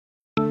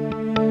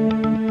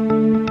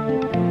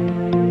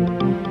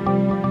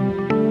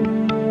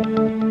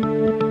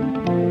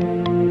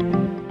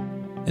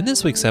In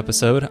this week's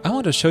episode, I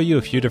want to show you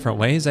a few different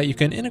ways that you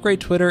can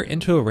integrate Twitter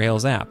into a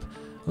Rails app.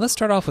 Let's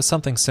start off with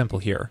something simple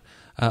here.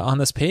 On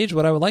this page,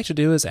 what I would like to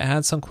do is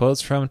add some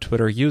quotes from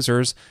Twitter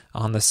users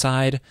on the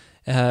side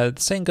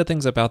saying good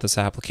things about this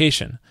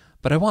application.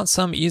 But I want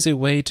some easy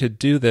way to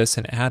do this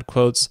and add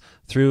quotes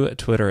through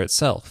Twitter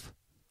itself.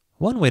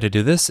 One way to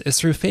do this is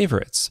through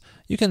favorites.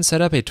 You can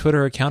set up a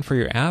Twitter account for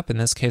your app. In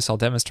this case, I'll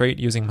demonstrate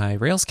using my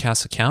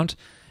Railscasts account,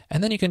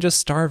 and then you can just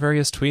star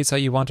various tweets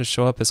that you want to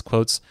show up as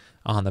quotes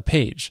on the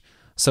page.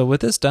 So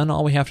with this done,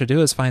 all we have to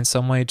do is find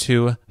some way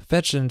to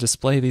fetch and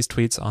display these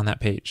tweets on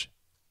that page.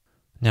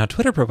 Now,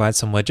 Twitter provides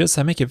some widgets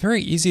that make it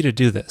very easy to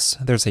do this.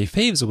 There's a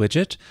Faves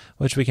widget,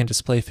 which we can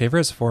display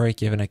favorites for a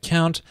given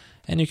account,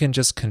 and you can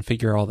just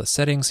configure all the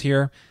settings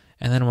here.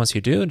 And then once you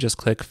do, just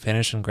click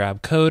Finish and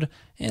grab code,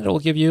 and it will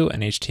give you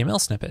an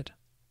HTML snippet.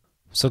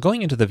 So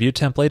going into the view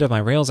template of my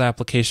Rails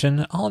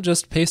application, I'll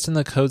just paste in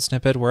the code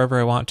snippet wherever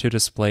I want to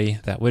display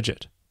that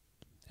widget.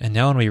 And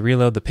now when we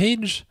reload the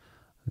page,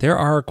 there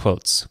are our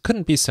quotes.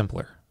 Couldn't be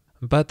simpler.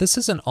 But this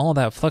isn't all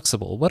that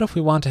flexible. What if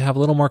we want to have a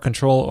little more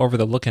control over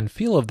the look and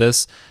feel of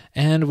this,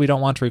 and we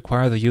don't want to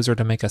require the user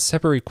to make a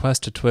separate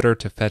request to Twitter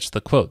to fetch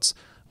the quotes?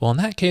 Well, in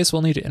that case,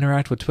 we'll need to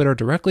interact with Twitter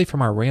directly from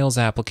our Rails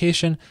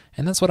application,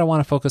 and that's what I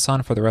want to focus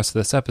on for the rest of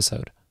this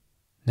episode.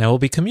 Now, we'll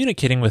be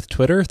communicating with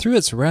Twitter through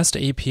its REST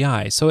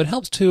API, so it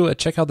helps to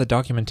check out the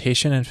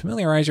documentation and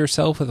familiarize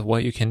yourself with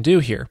what you can do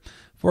here.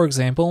 For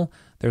example,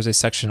 there's a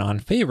section on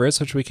favorites,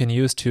 which we can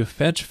use to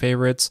fetch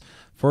favorites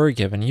for a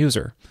given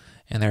user.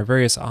 And there are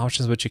various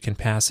options which you can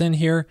pass in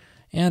here,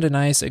 and a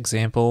nice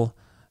example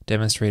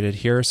demonstrated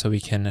here so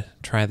we can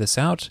try this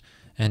out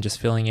and just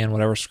filling in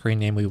whatever screen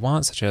name we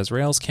want, such as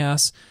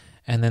Railscasts,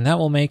 and then that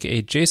will make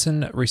a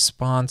JSON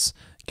response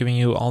giving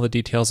you all the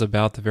details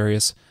about the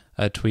various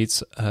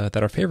tweets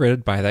that are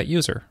favorited by that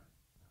user.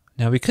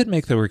 Now, we could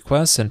make the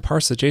requests and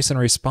parse the JSON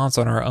response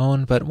on our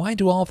own, but why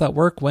do all of that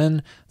work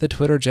when the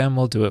Twitter gem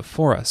will do it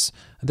for us?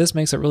 This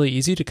makes it really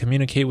easy to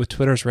communicate with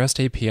Twitter's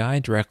REST API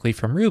directly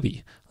from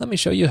Ruby. Let me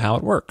show you how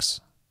it works.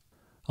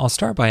 I'll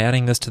start by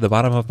adding this to the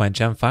bottom of my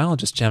gem file,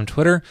 just gem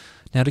Twitter.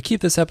 Now, to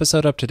keep this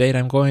episode up to date,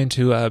 I'm going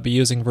to be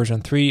using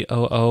version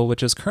 3.0.0,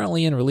 which is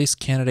currently in release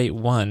candidate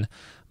 1,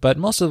 but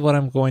most of what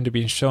I'm going to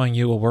be showing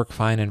you will work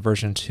fine in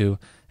version 2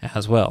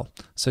 as well.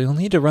 So you'll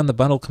need to run the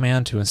bundle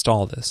command to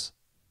install this.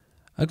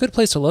 A good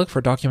place to look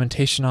for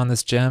documentation on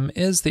this gem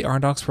is the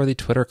RDocs for the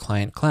Twitter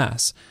client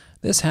class.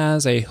 This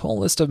has a whole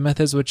list of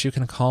methods which you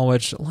can call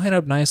which line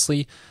up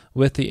nicely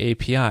with the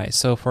API.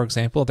 So for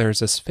example, there's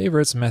this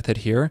favorites method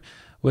here,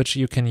 which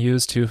you can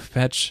use to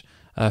fetch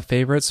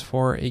favorites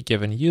for a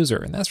given user.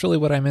 And that's really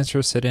what I'm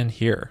interested in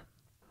here.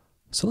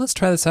 So let's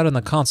try this out in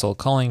the console,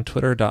 calling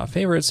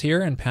twitter.favorites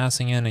here and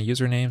passing in a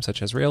username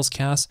such as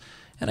Railscast.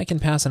 And I can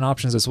pass in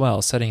options as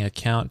well, setting a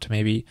count to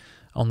maybe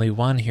only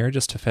one here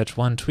just to fetch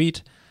one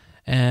tweet.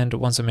 And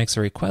once it makes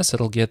a request,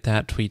 it'll get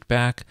that tweet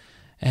back.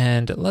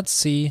 And let's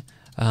see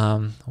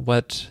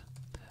what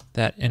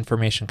that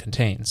information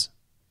contains.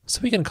 So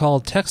we can call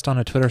text on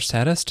a Twitter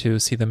status to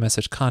see the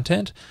message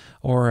content,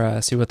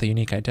 or see what the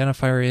unique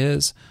identifier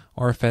is,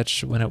 or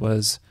fetch when it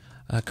was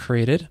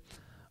created,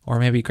 or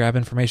maybe grab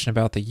information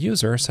about the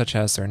user, such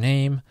as their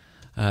name,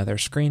 their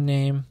screen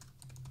name,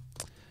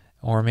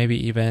 or maybe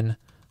even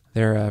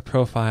their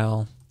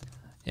profile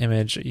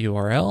image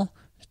URL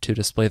to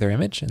display their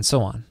image, and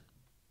so on.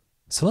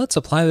 So let's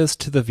apply this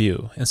to the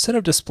view. Instead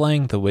of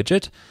displaying the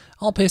widget,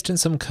 I'll paste in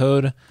some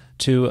code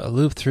to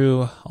loop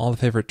through all the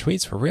favorite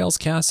tweets for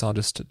Railscasts. I'll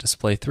just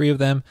display 3 of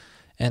them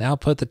and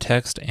output the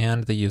text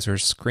and the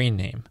user's screen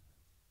name.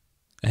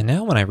 And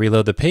now when I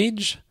reload the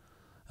page,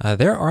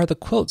 there are the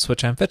quotes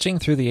which I'm fetching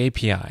through the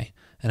API,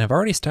 and I've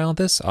already styled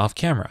this off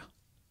camera.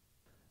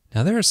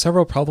 Now there are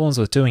several problems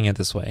with doing it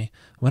this way.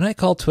 When I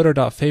call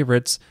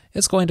twitter.favorites,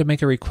 it's going to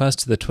make a request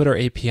to the Twitter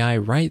API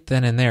right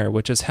then and there,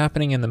 which is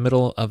happening in the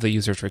middle of the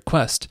user's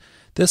request.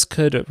 This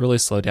could really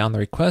slow down the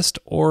request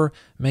or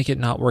make it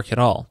not work at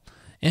all.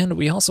 And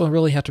we also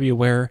really have to be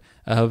aware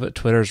of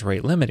Twitter's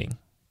rate limiting.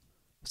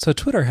 So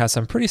Twitter has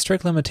some pretty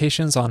strict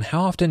limitations on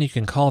how often you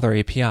can call their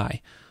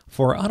API.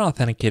 For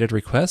unauthenticated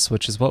requests,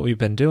 which is what we've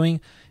been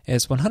doing,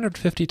 is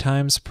 150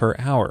 times per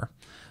hour.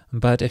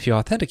 But if you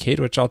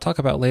authenticate, which I'll talk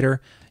about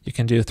later, you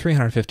can do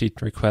 350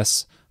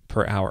 requests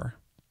per hour.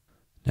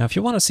 Now, if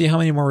you want to see how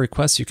many more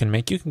requests you can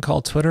make, you can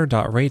call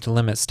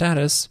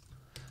twitter.rate_limit_status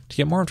to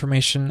get more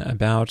information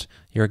about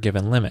your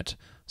given limit.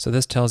 So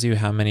this tells you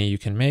how many you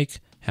can make,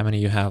 how many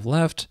you have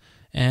left,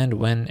 and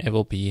when it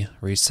will be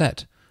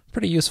reset.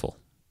 Pretty useful.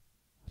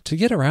 To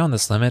get around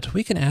this limit,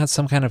 we can add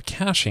some kind of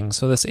caching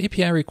so this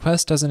API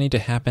request doesn't need to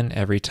happen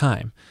every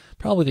time.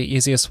 Probably the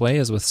easiest way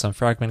is with some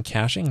fragment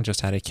caching.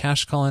 Just add a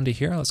cache call into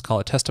here. Let's call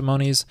it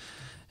testimonies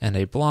and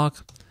a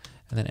block,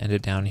 and then end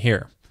it down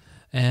here.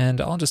 And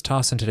I'll just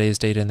toss in today's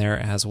date in there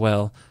as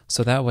well,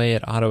 so that way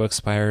it auto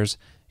expires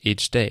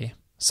each day.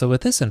 So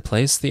with this in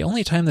place, the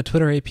only time the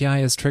Twitter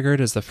API is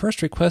triggered is the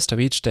first request of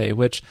each day,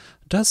 which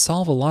does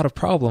solve a lot of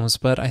problems,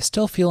 but I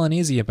still feel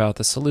uneasy about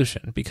the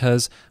solution,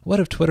 because what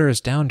if Twitter is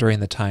down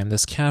during the time?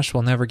 This cache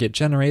will never get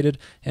generated,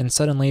 and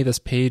suddenly this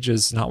page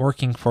is not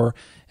working for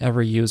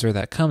every user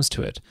that comes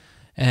to it.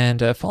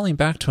 And falling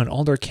back to an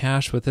older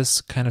cache with this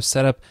kind of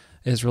setup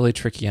is really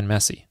tricky and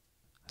messy.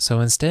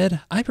 So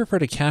instead, I prefer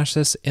to cache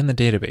this in the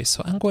database.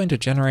 So I'm going to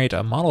generate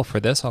a model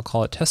for this. I'll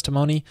call it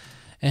testimony,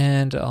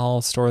 and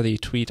I'll store the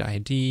tweet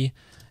ID,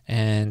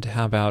 and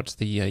how about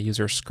the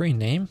user screen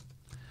name,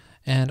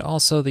 and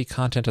also the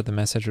content of the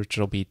message, which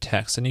will be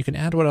text. And you can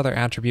add what other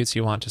attributes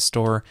you want to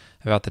store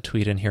about the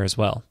tweet in here as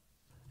well.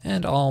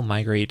 And I'll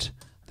migrate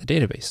the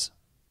database.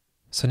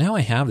 So now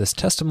I have this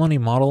testimony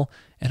model,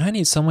 and I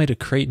need some way to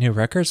create new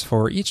records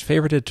for each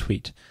favorited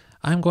tweet.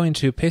 I'm going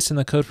to paste in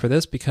the code for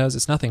this because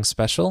it's nothing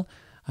special.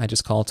 I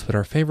just call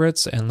Twitter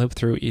favorites and loop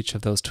through each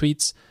of those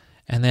tweets,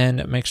 and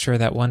then make sure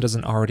that one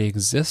doesn't already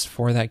exist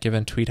for that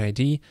given tweet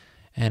ID.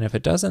 And if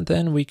it doesn't,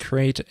 then we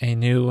create a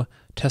new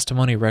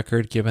testimony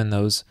record given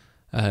those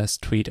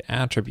tweet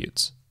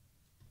attributes.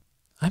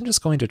 I'm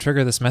just going to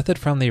trigger this method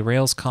from the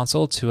Rails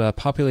console to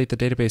populate the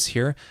database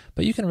here,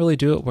 but you can really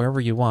do it wherever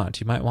you want.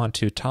 You might want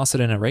to toss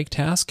it in a rake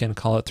task and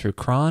call it through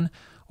cron,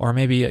 or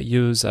maybe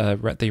use the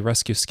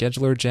rescue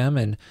scheduler gem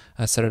and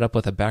set it up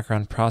with a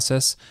background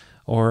process,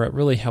 or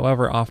really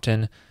however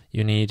often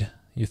you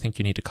think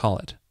you need to call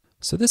it.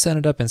 So this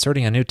ended up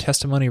inserting a new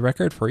testimony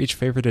record for each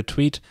favorited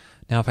tweet.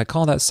 Now if I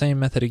call that same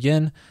method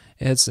again,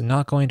 it's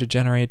not going to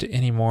generate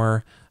any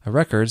more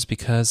records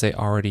because they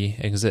already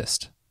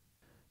exist.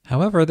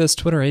 However, this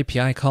Twitter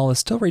API call is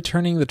still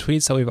returning the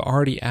tweets that we've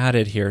already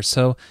added here.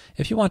 So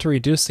if you want to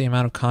reduce the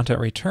amount of content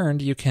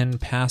returned, you can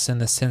pass in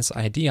the since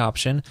ID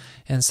option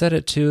and set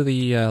it to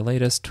the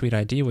latest tweet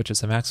ID, which is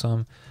the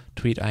maximum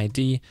tweet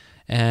ID,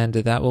 and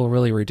that will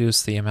really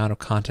reduce the amount of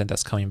content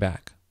that's coming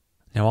back.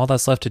 Now all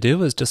that's left to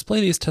do is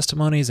display these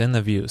testimonies in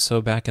the view.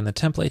 So back in the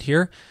template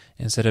here,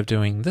 instead of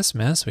doing this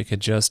mess, we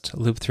could just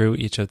loop through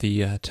each of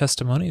the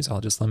testimonies.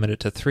 I'll just limit it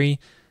to 3,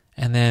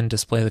 and then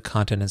display the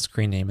content and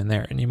screen name in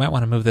there. And you might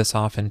want to move this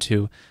off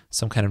into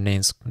some kind of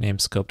name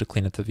scope to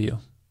clean up the view.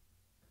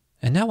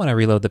 And now when I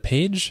reload the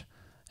page,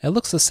 it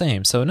looks the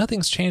same. So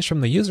nothing's changed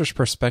from the user's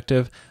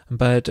perspective,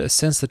 but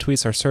since the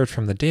tweets are served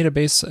from the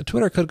database,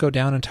 Twitter could go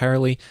down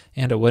entirely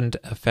and it wouldn't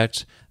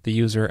affect the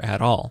user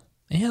at all.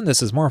 And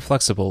this is more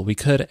flexible. We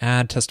could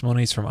add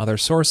testimonies from other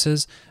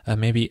sources,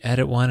 maybe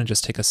edit one and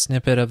just take a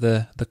snippet of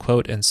the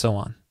quote, and so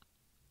on.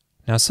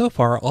 Now so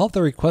far, all of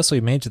the requests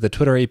we made to the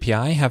Twitter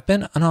API have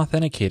been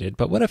unauthenticated,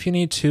 but what if you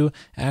need to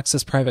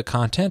access private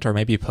content or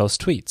maybe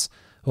post tweets?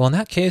 Well, in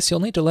that case, you'll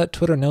need to let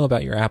Twitter know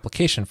about your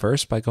application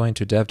first by going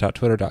to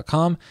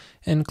dev.twitter.com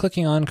and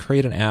clicking on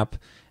Create an App,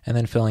 and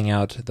then filling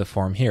out the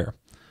form here.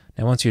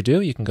 Now once you do,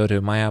 you can go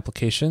to My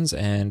Applications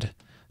and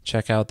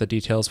check out the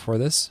details for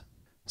this.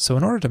 So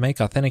in order to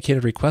make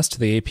authenticated requests to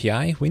the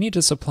API, we need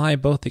to supply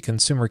both the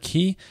consumer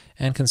key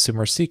and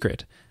consumer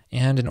secret.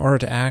 And in order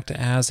to act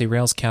as a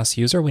Railscast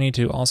user, we need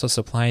to also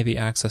supply the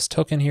access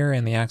token here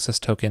and the access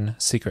token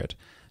secret.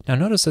 Now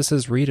notice this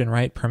is read and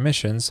write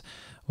permissions,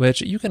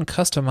 which you can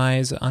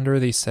customize under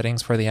the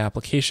settings for the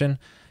application.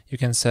 You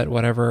can set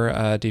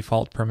whatever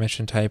default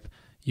permission type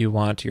you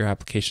want your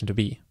application to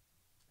be.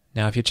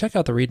 Now if you check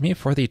out the README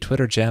for the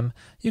Twitter gem,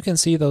 you can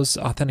see those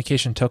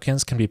authentication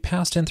tokens can be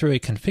passed in through a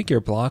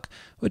configure block,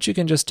 which you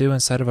can just do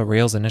inside of a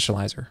Rails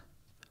initializer.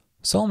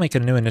 So I'll make a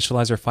new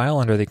initializer file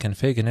under the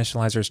config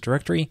initializers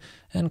directory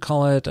and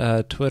call it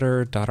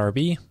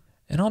twitter.rb,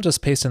 and I'll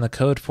just paste in the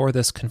code for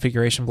this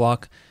configuration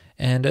block,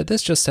 and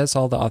this just sets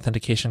all the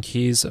authentication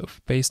keys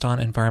based on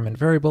environment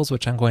variables,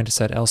 which I'm going to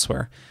set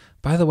elsewhere.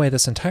 By the way,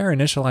 this entire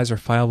initializer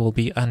file will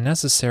be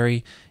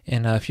unnecessary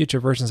in future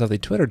versions of the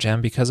Twitter gem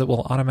because it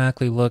will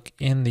automatically look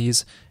in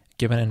these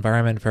given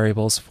environment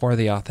variables for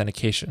the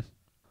authentication.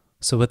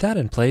 So with that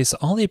in place,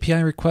 all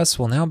API requests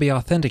will now be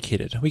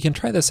authenticated. We can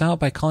try this out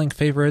by calling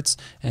favorites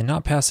and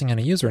not passing in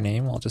a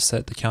username. I'll just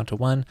set the count to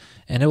 1,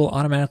 and it will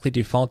automatically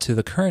default to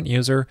the current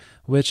user,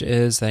 which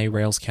is a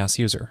Railscast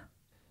user.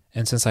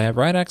 And since I have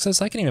write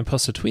access, I can even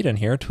post a tweet in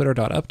here,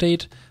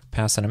 twitter.update,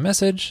 pass in a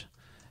message,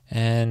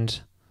 and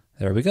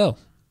there we go.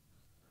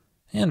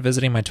 And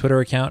visiting my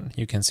Twitter account,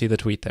 you can see the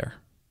tweet there.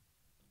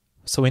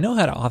 So we know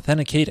how to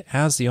authenticate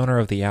as the owner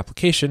of the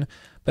application,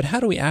 but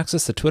how do we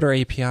access the Twitter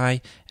API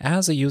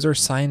as a user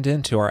signed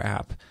into our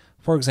app?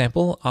 For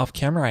example, off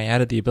camera, I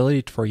added the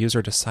ability for a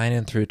user to sign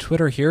in through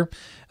Twitter here.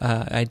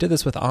 I did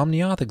this with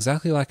OmniAuth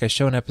exactly like I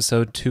showed in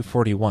episode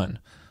 241.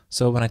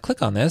 So when I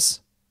click on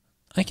this,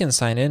 I can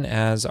sign in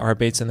as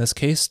RBates in this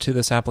case to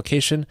this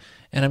application,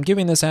 and I'm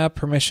giving this app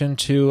permission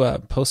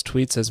to post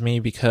tweets as me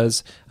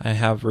because I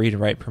have read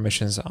and write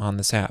permissions on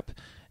this app.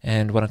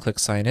 And when I click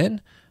sign in,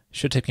 it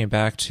should take me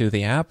back to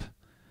the app,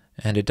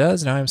 and it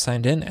does. Now I'm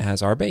signed in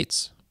as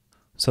RBates.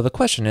 So the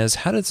question is,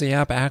 how does the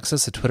app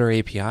access the Twitter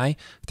API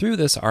through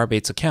this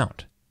RBates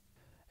account?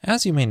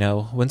 As you may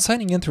know, when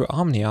signing in through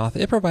OmniAuth,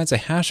 it provides a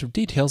hash of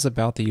details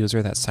about the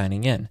user that's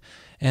signing in,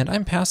 and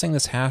I'm passing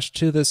this hash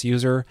to this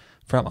user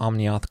from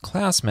OmniAuth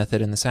class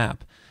method in this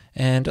app.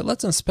 And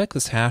let's inspect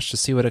this hash to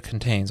see what it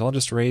contains. I'll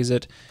just raise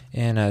it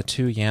in a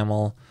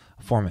 2YAML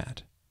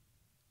format.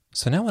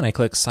 So now when I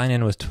click sign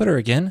in with Twitter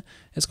again,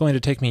 it's going to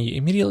take me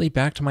immediately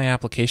back to my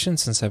application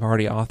since I've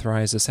already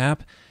authorized this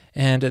app.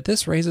 And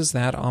this raises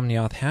that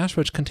OmniAuth hash,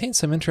 which contains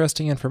some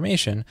interesting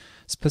information,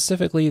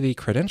 specifically the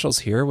credentials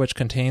here, which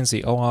contains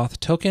the OAuth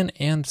token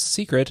and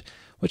secret,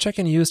 which I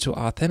can use to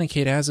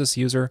authenticate as this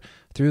user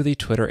through the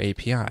Twitter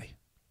API.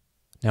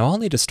 Now I'll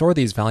need to store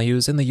these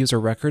values in the user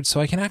record so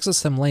I can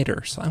access them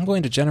later. So I'm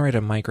going to generate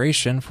a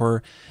migration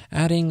for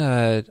adding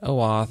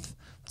OAuth,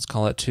 let's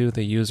call it, to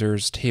the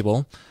user's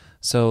table.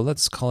 So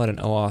let's call it an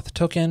OAuth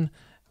token,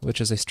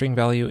 which is a string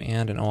value,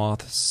 and an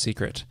OAuth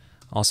secret,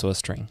 also a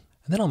string.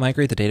 And then I'll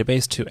migrate the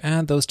database to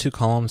add those two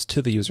columns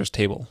to the user's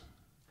table.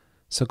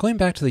 So going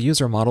back to the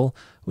user model,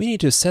 we need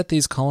to set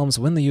these columns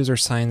when the user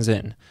signs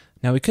in.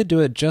 Now we could do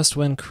it just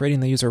when creating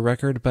the user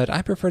record, but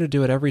I prefer to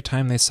do it every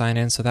time they sign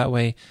in, so that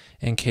way,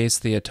 in case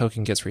the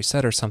token gets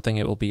reset or something,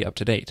 it will be up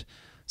to date.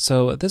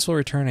 So this will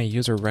return a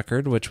user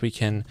record, which we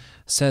can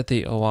set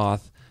the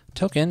OAuth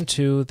token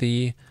to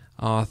the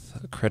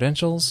auth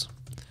credentials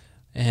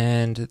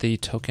and the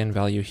token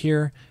value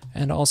here,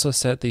 and also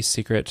set the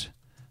secret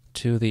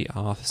to the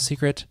auth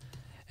secret,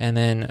 and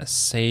then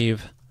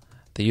save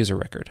the user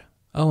record.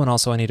 Oh, and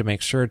also I need to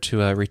make sure to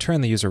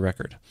return the user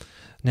record.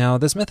 Now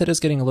this method is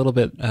getting a little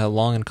bit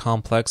long and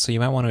complex, so you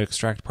might want to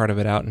extract part of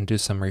it out and do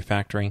some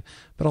refactoring,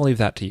 but I'll leave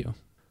that to you.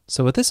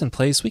 So with this in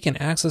place, we can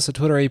access the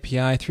Twitter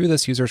API through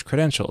this user's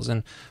credentials,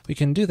 and we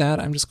can do that.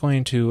 I'm just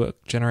going to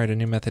generate a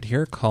new method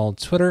here called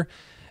Twitter,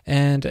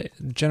 and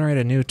generate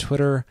a new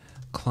Twitter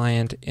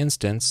client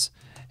instance,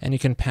 and you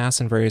can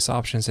pass in various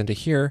options into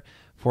here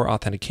for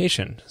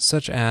authentication,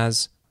 such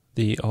as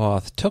the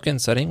OAuth token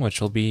setting, which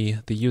will be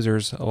the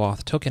user's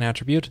OAuth token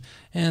attribute,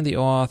 and the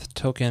OAuth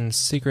token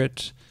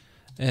secret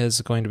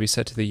is going to be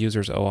set to the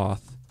user's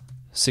OAuth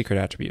secret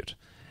attribute.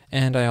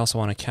 And I also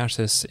want to cache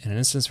this in an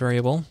instance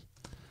variable.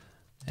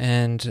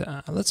 And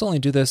let's only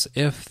do this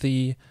if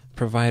the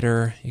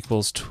provider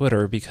equals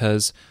Twitter,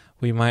 because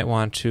we might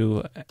want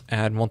to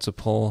add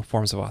multiple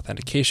forms of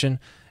authentication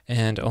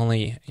and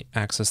only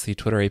access the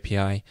Twitter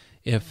API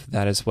if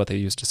that is what they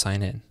use to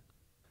sign in.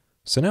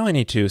 So now I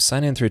need to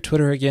sign in through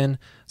Twitter again,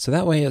 so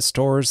that way it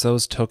stores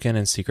those token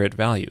and secret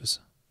values.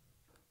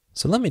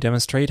 So let me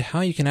demonstrate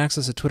how you can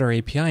access a Twitter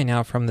API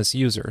now from this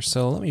user.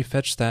 So let me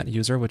fetch that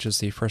user, which is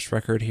the first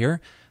record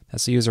here.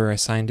 That's the user I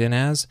signed in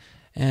as.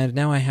 And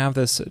now I have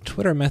this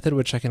Twitter method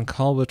which I can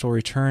call, which will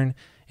return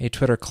a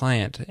Twitter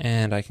client.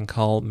 And I can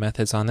call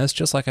methods on this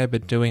just like I've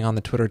been doing on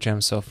the Twitter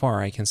gem so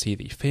far. I can see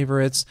the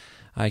favorites,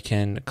 I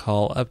can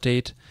call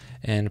update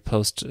and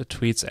post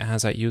tweets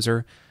as that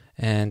user.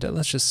 And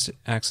let's just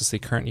access the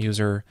current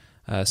user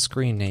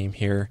screen name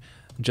here,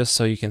 just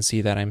so you can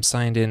see that I'm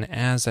signed in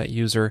as that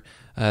user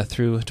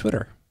through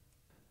Twitter.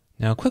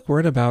 Now, a quick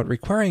word about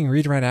requiring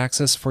read-write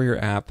access for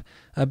your app.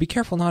 Be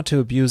careful not to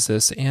abuse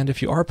this, and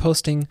if you are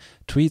posting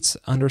tweets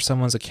under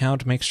someone's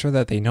account, make sure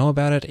that they know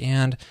about it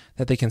and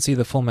that they can see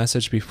the full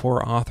message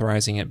before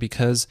authorizing it,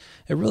 because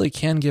it really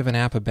can give an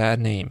app a bad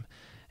name.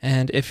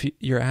 And if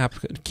your app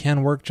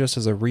can work just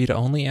as a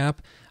read-only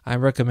app, I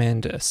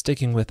recommend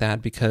sticking with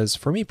that, because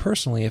for me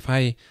personally, if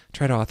I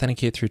try to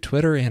authenticate through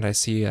Twitter and I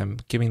see I'm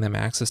giving them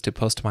access to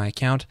post to my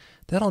account,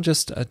 that'll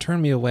just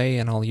turn me away,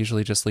 and I'll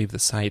usually just leave the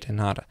site and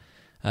not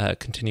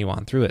continue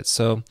on through it.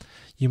 So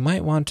you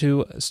might want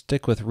to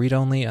stick with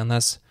read-only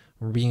unless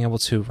being able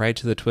to write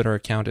to the Twitter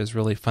account is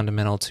really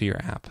fundamental to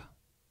your app.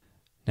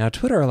 Now,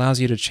 Twitter allows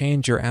you to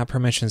change your app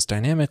permissions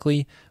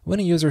dynamically when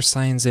a user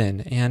signs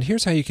in, and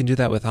here's how you can do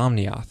that with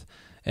OmniAuth.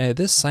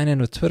 This sign in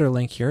with Twitter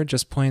link here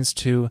just points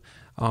to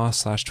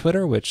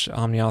auth/Twitter, which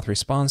OmniAuth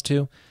responds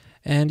to,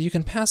 and you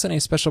can pass in a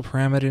special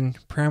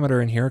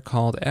parameter in here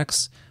called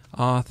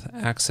xAuth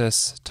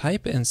access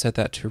type and set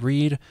that to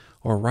read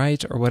or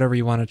write or whatever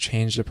you want to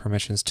change the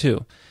permissions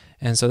to.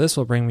 And so this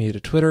will bring me to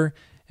Twitter,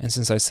 and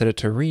since I set it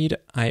to read,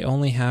 I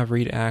only have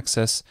read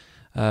access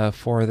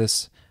for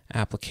this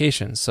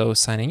application. So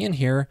signing in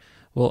here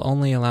will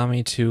only allow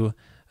me to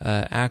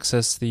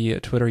access the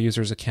Twitter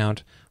user's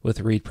account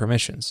with read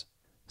permissions.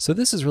 So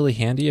this is really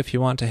handy if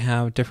you want to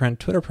have different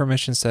Twitter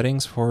permission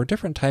settings for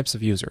different types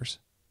of users.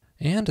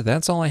 And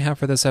that's all I have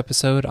for this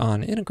episode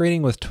on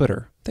integrating with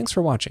Twitter. Thanks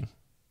for watching.